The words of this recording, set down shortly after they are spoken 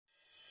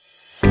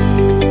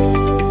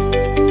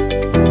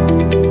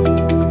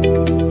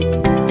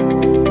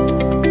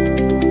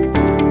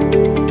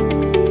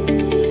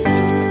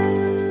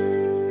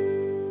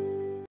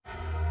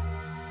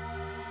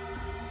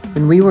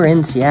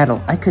in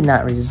Seattle, I could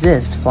not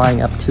resist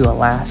flying up to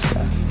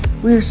Alaska.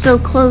 We were so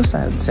close,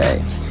 I would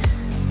say.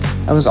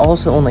 I was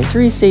also only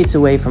 3 states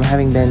away from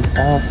having been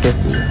to all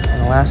 50,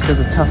 and Alaska's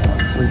a tough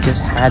one, so we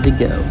just had to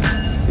go.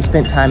 We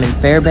spent time in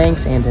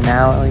Fairbanks and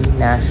Denali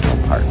National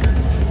Park.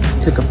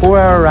 Took a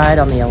 4-hour ride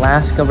on the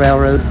Alaska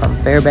Railroad from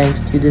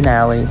Fairbanks to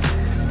Denali.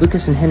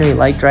 Lucas and Henry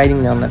liked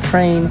riding on the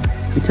train.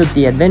 We took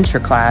the adventure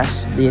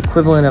class, the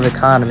equivalent of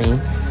economy.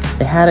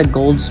 They had a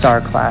gold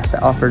star class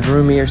that offered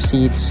roomier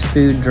seats,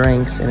 food,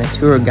 drinks, and a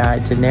tour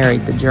guide to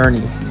narrate the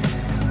journey.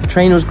 The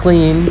train was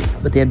clean,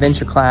 but the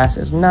adventure class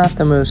is not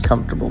the most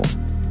comfortable.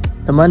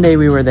 The Monday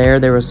we were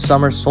there was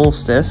summer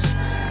solstice.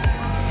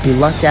 We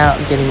lucked out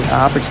getting the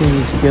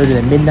opportunity to go to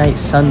the Midnight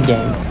Sun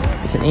Game.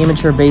 It's an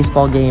amateur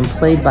baseball game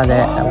played by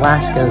the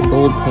Alaska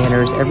Gold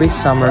Panthers every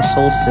summer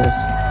solstice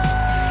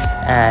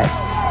at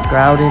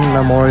Groudon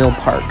Memorial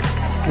Park.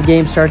 The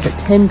game starts at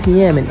 10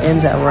 p.m. and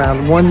ends at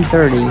around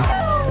 1:30,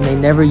 and they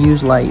never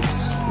use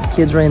lights. The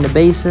kids ran the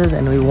bases,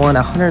 and we won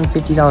a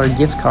 $150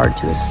 gift card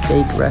to a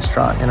steak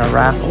restaurant in a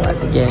raffle at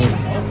the game.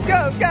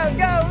 Go, go,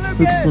 go,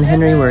 Lucas and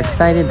Henry were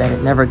excited that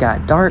it never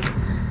got dark.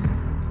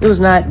 It was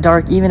not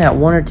dark even at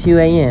 1 or 2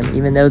 a.m.,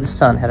 even though the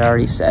sun had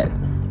already set.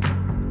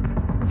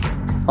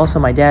 Also,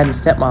 my dad and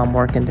stepmom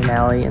work in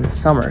Denali in the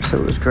summer, so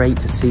it was great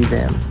to see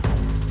them.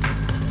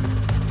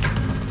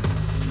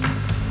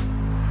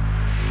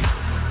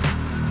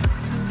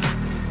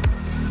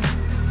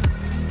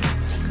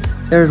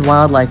 There's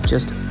wildlife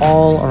just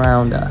all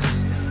around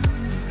us.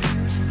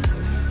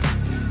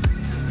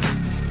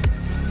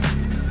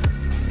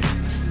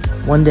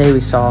 One day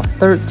we saw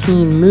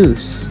 13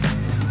 moose.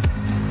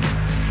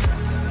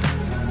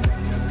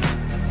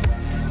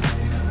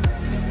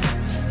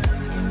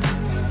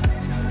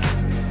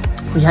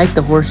 We hiked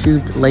the Horseshoe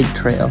Lake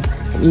Trail,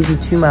 an easy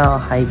 2-mile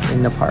hike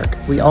in the park.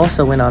 We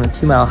also went on a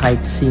 2-mile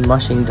hike to see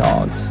mushing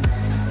dogs.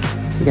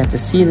 We got to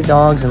see the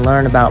dogs and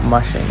learn about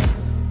mushing.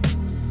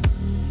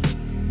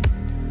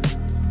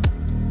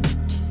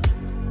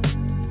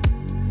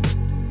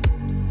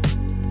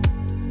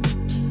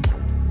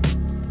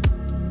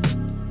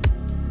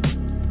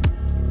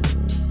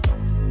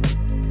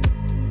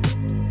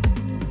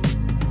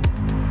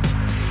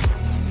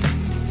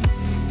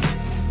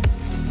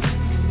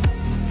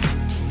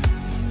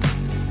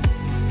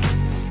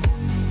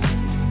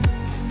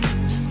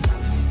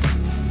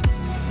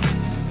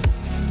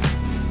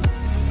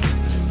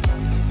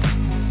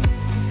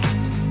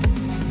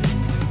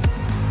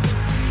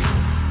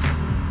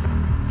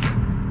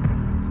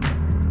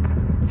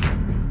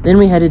 Then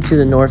we headed to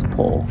the North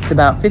Pole. It's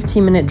about a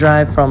 15-minute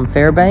drive from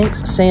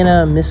Fairbanks.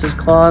 Santa, Mrs.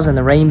 Claus, and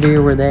the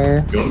reindeer were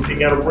there. The only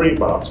thing you gotta worry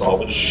about is all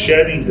the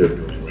shedding they're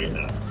doing right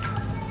now.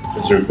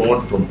 Because they're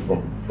going from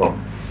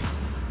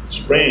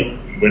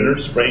spring, winter,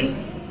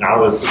 spring,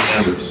 now they're putting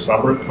on their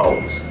summer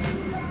coats.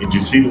 And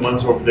you see the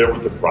ones over there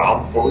with the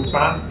brown coats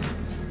on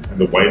and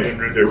the white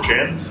under their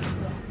chins?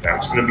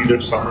 That's gonna be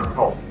their summer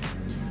coat.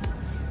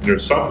 And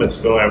there's some that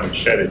still haven't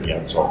shedded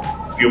yet, so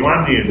if you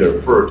want any of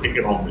their fur, take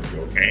it home with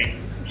you, okay?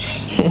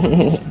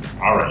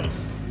 All right.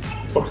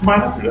 Well, come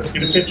on up here. Let's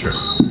get a picture.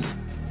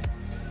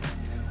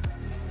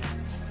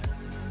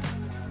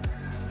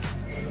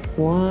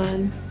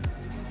 1,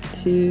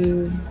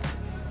 2,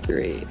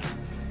 3.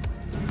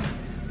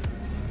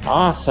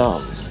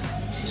 Awesome.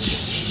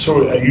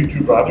 So, are you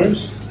 2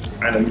 brothers?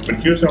 I know, but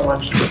here's what I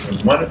want you to do.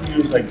 When one of you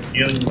is like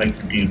feeling like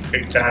you're being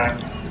picked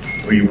on,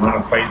 or you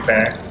want to fight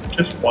back,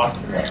 just walk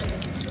away.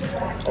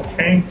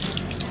 Okay?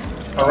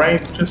 All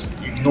right? Just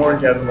ignore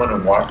the other one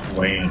and walk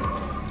away.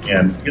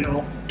 And, you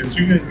know, because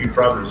you're going to be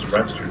brothers the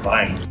rest of your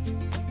life.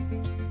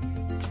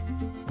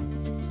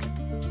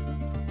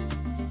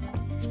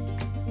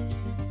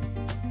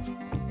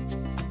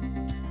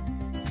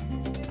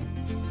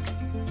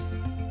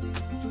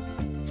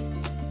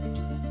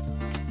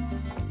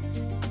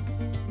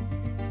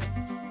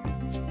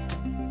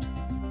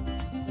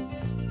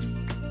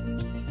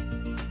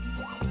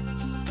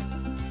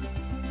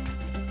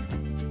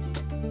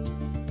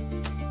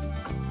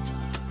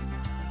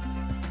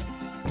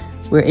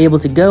 We're able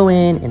to go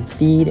in and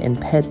feed and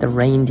pet the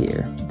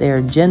reindeer. They are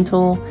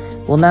gentle,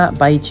 will not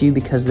bite you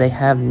because they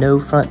have no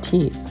front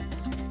teeth.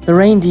 The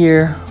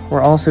reindeer were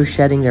also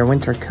shedding their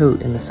winter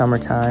coat in the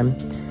summertime.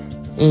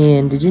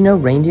 And did you know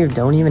reindeer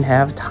don't even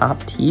have top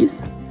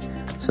teeth?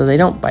 So they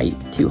don't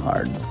bite too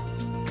hard.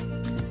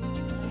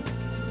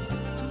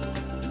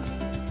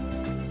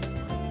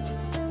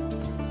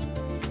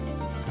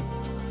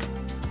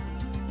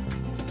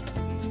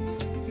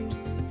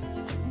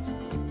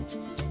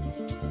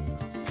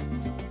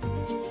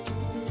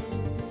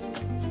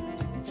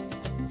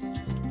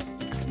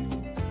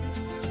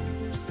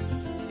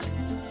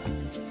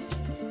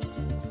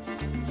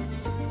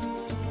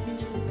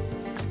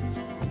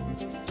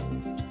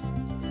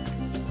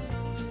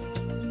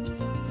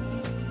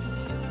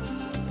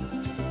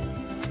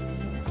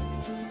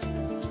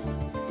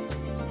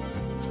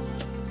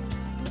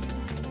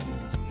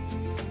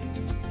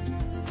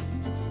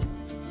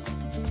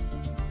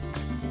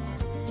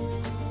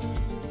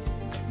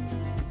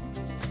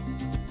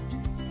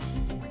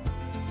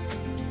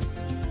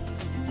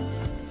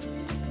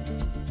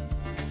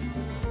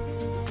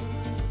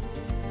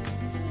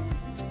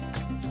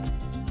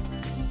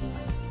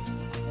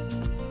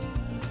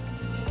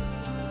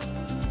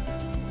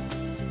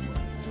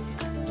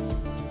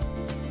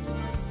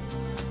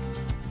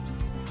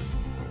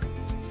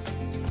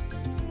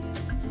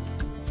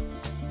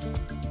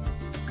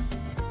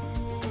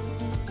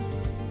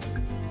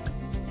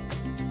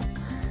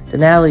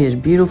 Denali is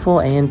beautiful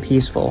and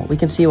peaceful. We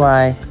can see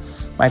why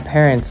my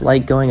parents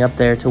like going up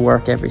there to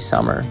work every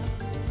summer.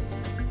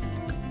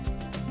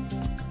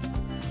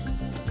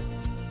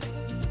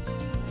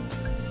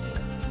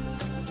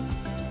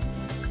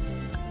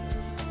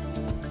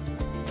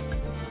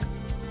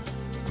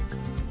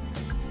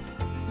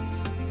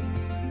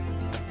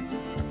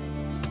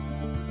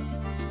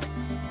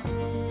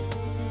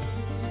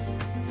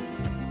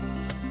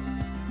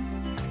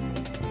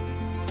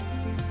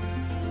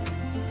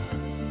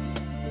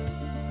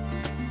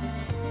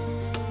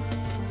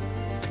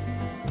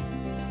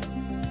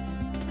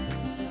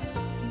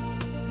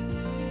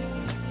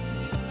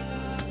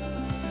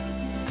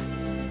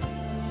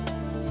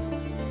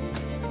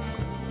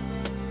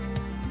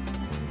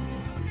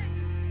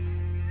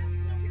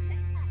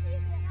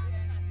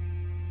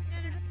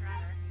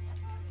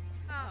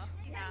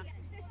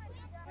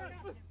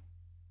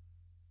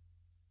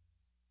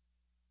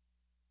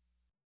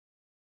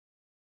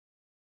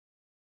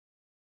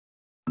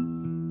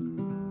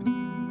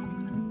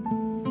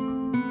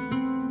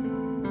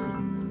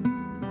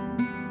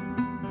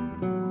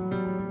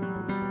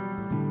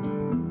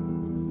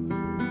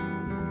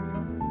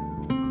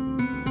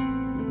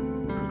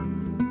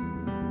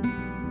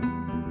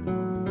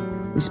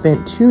 We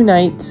spent 2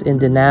 nights in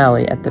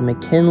Denali at the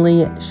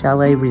McKinley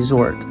Chalet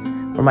Resort,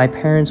 where my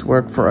parents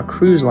work for a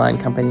cruise line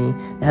company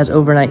that has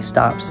overnight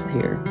stops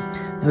here.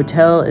 The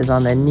hotel is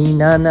on the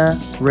Nenana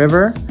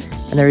River,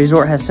 and the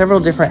resort has several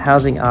different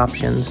housing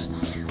options.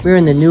 We were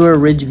in the newer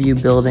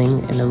Ridgeview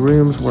building, and the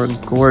rooms were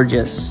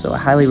gorgeous, so I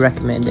highly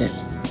recommend it.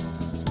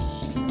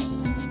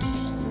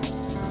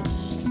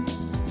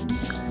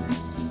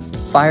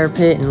 Fire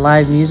pit and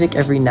live music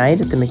every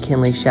night at the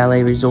McKinley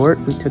Chalet Resort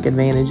we took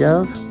advantage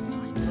of.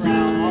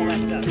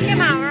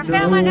 Come on, we're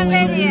filming a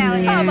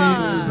video. Come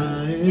on.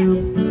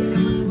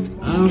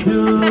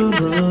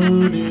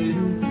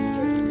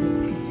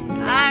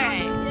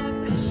 Alright.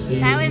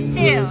 That was 2.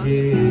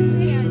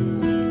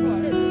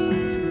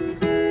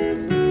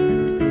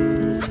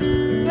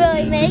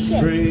 Really make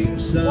it.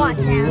 Watch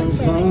out.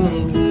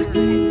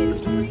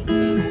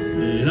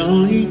 And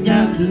all you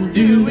got to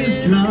do is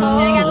call.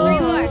 I got 3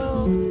 more.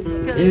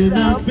 And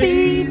I'll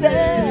be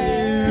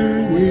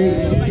there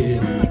with you.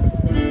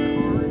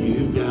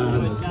 You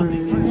got a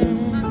friend.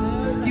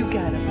 You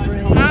got a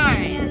friend.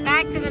 Alright,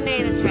 back to the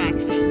main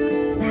attraction.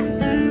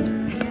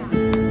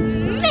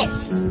 Miss.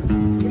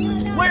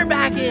 We're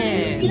back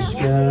in! The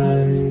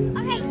sky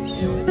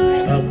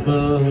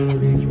above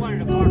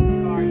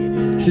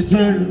you should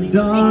turn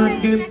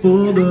dark and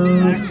full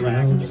of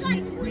clouds.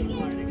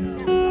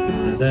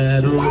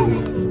 That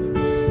old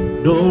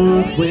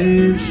north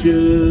wind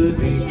should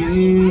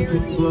begin to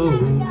blow.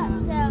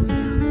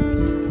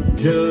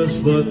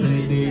 Just what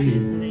they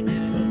need,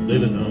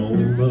 living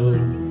on love.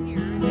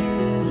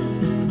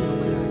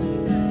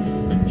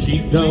 She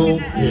don't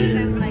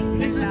care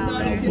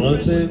about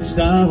what's in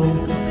style.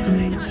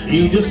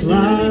 She just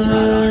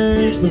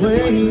likes the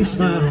way he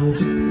smiles.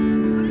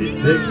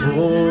 It takes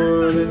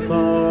more than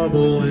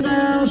marble and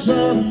now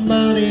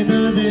somebody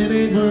nothing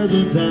ain't worth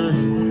a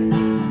dime.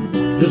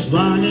 Just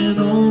like an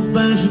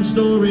old-fashioned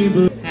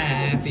storybook.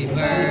 Happy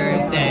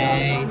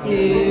birthday to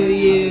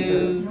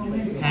you.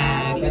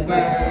 Happy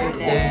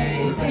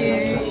birthday to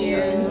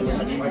you.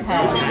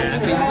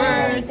 Happy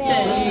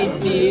birthday,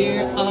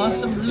 dear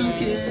awesome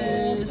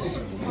Lucas.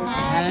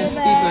 Happy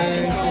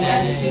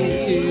birthday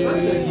to you.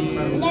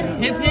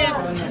 Hip hip.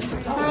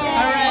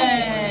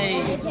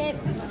 Hooray!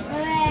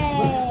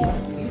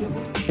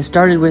 It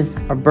started with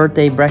our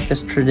birthday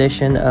breakfast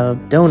tradition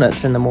of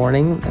donuts in the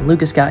morning, and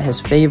Lucas got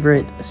his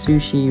favorite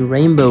sushi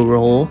rainbow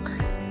roll,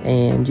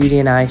 and Judy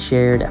and I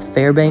shared a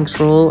Fairbanks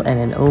roll and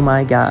an Oh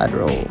My God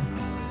roll.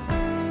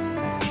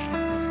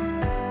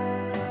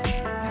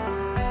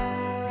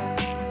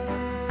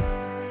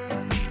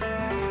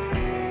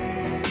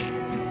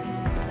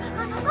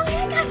 Oh my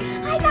God,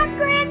 I got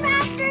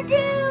Grandmaster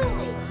too!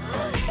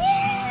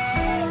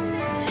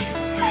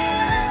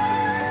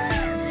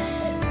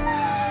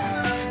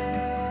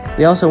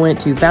 We also went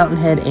to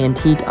Fountainhead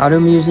Antique Auto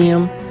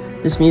Museum.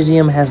 This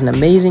museum has an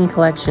amazing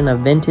collection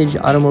of vintage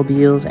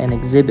automobiles and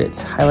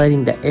exhibits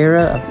highlighting the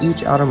era of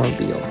each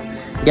automobile.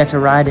 We got to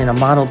ride in a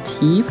Model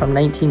T from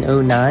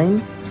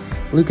 1909.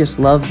 Lucas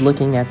loved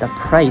looking at the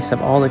price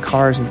of all the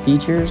cars and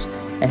features,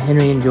 and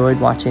Henry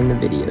enjoyed watching the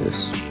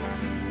videos.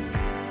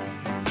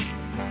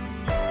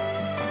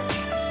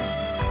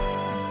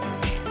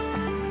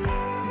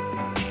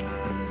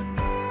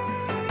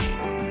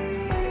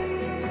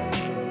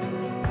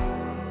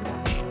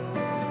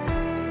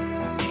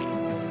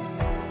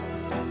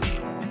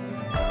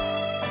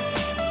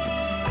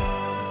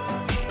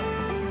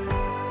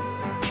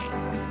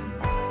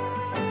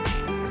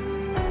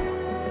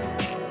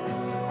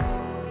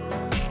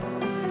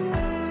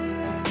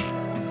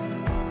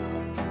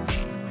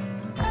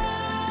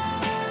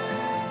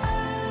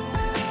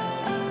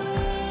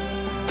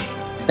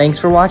 Thanks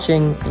for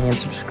watching, and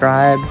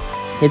subscribe,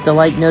 hit the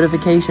like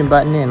notification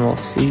button, and we'll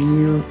see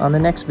you on the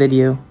next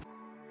video.